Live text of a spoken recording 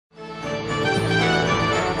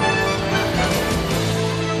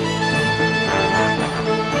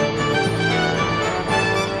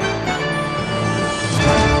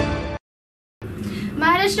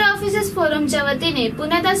फोरमच्या वतीने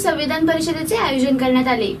पुण्यात आज संविधान परिषदेचे आयोजन करण्यात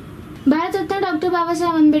आले। भारतरत्न डॉक्टर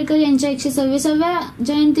बाबासाहेब आंबेडकर यांच्या 126व्या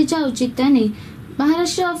जयंतीच्या औचित्याने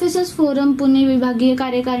महाराष्ट्र ऑफिसर्स फोरम पुणे विभागीय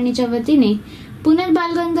कार्यकारिणीच्या वतीने पुण्यात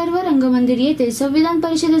बालगंधर्व रंगमंदिर येथे संविधान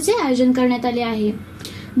परिषदेचे आयोजन करण्यात आले आहे।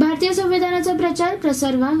 भारतीय संविधानाचा प्रचार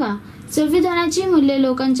प्रसार व्हावा, संविधानाची मूल्ये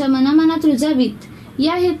लोकांच्या मनामनात रुजावीत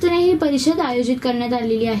या हेतूने ही परिषद आयोजित करण्यात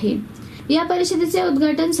आलेली आहे। या परिषदेचे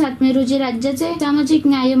उद्घाटन 7 मे रोजी राज्याचे सामाजिक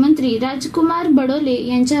न्याय मंत्री राजकुमार बडोले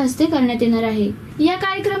यांच्या हस्ते करण्यात येणार आहे। या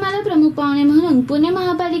कार्यक्रमाला प्रमुख पाहुणे म्हणून पुणे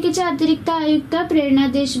महापालिकेच्या अतिरिक्त आयुक्त प्रेरणा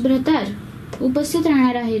देशभ्रतार उपस्थित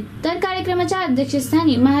राहणार आहेत। तर कार्यक्रमाच्या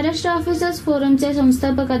अध्यक्षस्थानी महाराष्ट्र ऑफिसर्स फोरमचे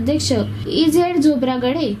संस्थापक अध्यक्ष इझेड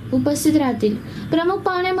झोब्रागडे उपस्थित राहतील। प्रमुख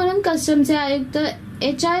पाहुणे म्हणून कस्टमचे आयुक्त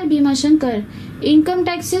HR भीमाशंकर, इन्कम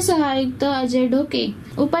टॅक्सचे सहायुक्त अजय ढोके,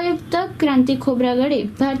 उपायुक्त क्रांती खोब्रागडे,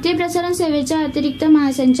 भारतीय प्रसारण सेवेच्या अतिरिक्त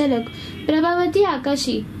महासंचालक प्रभावती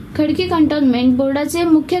आकाशी, खडकी कंटोन्मेंट बोर्डाचे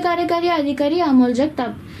मुख्य कार्यकारी अधिकारी अमोल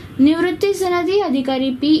जगताप, निवृत्ती सनदी अधिकारी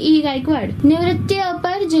PE गायकवाड, निवृत्ती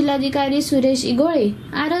अपर जिल्हाधिकारी सुरेश इगोळे,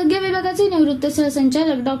 आरोग्य विभागाचे निवृत्त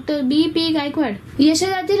सहसंचालक डॉक्टर BP गायकवाड,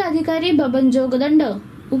 यशदातील अधिकारी बबन जोगदंड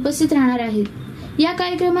उपस्थित राहणार आहेत। या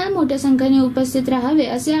कार्यक्रमाला मोठ्या संख्येने उपस्थित राहावे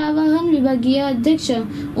असे आवाहन विभागीय अध्यक्ष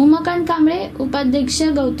उमाकांत कांबळे, उपाध्यक्ष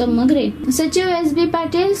गौतम मगरे, सचिव SB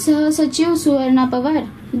पाटील, सहसचिव सुवर्णा पवार,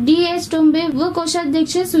 DS टोंबे व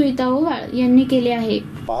कोषाध्यक्ष सुनीता ओवाळ यांनी केले आहे।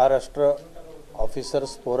 महाराष्ट्र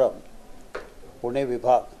ऑफिसर्स फोरम पुणे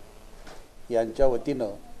विभाग यांच्या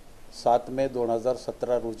वतीनं 7 मे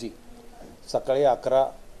 2017 रोजी सकाळी 11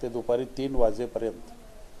 ते दुपारी 3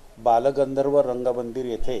 वाजेपर्यंत बालगंधर्व रंगमंदिर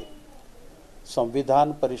येथे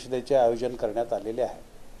संविधान परिषदेचे आयोजन करण्यात आलेले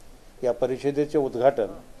आहे। या परिषदेचे उद्घाटन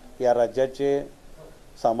या राज्याचे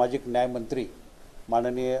सामाजिक न्याय मंत्री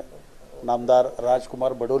माननीय नामदार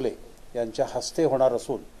राजकुमार बडोले यांच्या हस्ते होणार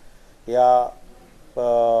असून या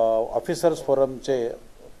ऑफिसर्स फोरमचे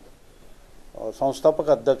संस्थापक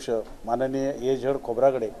अध्यक्ष माननीय एझेड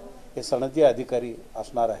खोब्रागडे हे सनदी अधिकारी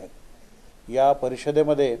असणार आहेत। या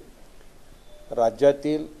परिषदेमध्ये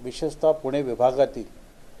राज्यातील विशेषतः पुणे विभागातील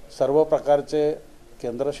सर्व प्रकारचे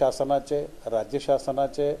केंद्र शासनाचे, राज्य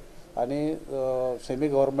शासनाचे आणि सेमी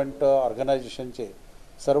गव्हर्नमेंट ऑर्गनायझेशनचे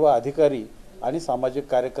सर्व अधिकारी आणि सामाजिक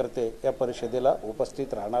कार्यकर्ते या परिषदेला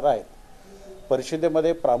उपस्थित राहणार आहेत।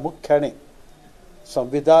 परिषदेमध्ये प्रामुख्याने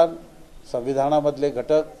संविधानामधले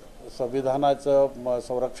घटक, संविधानाचं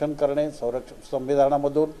संरक्षण करणे,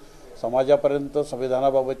 संविधानामधून समाजापर्यंत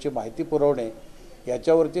संविधानाबाबतची माहिती पुरवणे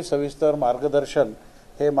याच्यावरती सविस्तर मार्गदर्शन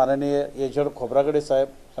हे माननीय एझेड खोब्रागडे साहेब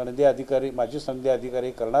सनदी अधिकारी, माजी सनदी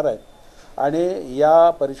अधिकारी करणार आहेत। आणि या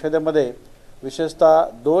परिषदेमध्ये विशेषतः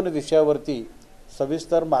 2 विषयावरती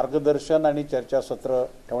सविस्तर मार्गदर्शन आणि चर्चासत्र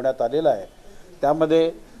ठेवण्यात आलेलं आहे।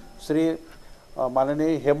 त्यामध्ये श्री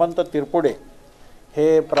माननीय हेमंत तिरपुडे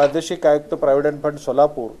हे प्रादेशिक आयुक्त प्रॉव्हिडंट फंड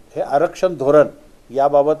सोलापूर हे आरक्षण धोरण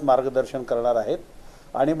याबाबत मार्गदर्शन करणार आहेत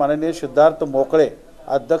आणि माननीय सिद्धार्थ मोकळे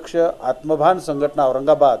अध्यक्ष आत्मभान संघटना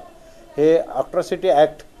औरंगाबाद हे अॅट्रॉसिटी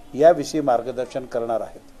ॲक्ट याविषयी मार्गदर्शन करणार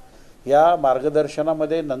आहेत। या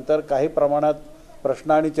मार्गदर्शनामध्ये नंतर काही प्रमाणात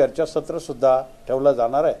प्रश्न आणि चर्चासत्रसुद्धा ठेवलं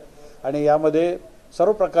जाणार आहे आणि यामध्ये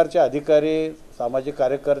सर्व प्रकारचे अधिकारी, सामाजिक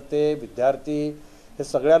कार्यकर्ते, विद्यार्थी हे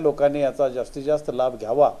सगळ्या लोकांनी याचा जास्तीत जास्त लाभ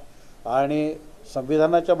घ्यावा आणि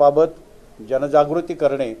संविधानाच्या बाबत जनजागृती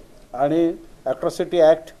करणे आणि अॅट्रॉसिटी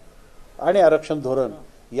ॲक्ट आणि आरक्षण धोरण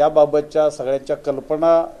याबाबतच्या सगळ्यांच्या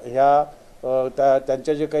कल्पना ह्या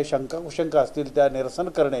त्यांच्या जे काही शंका कुशंका असतील त्या निरसन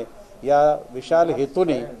करणे या विशाल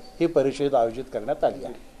हेतूने ही परिषद आयोजित करण्यात आली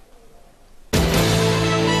आहे।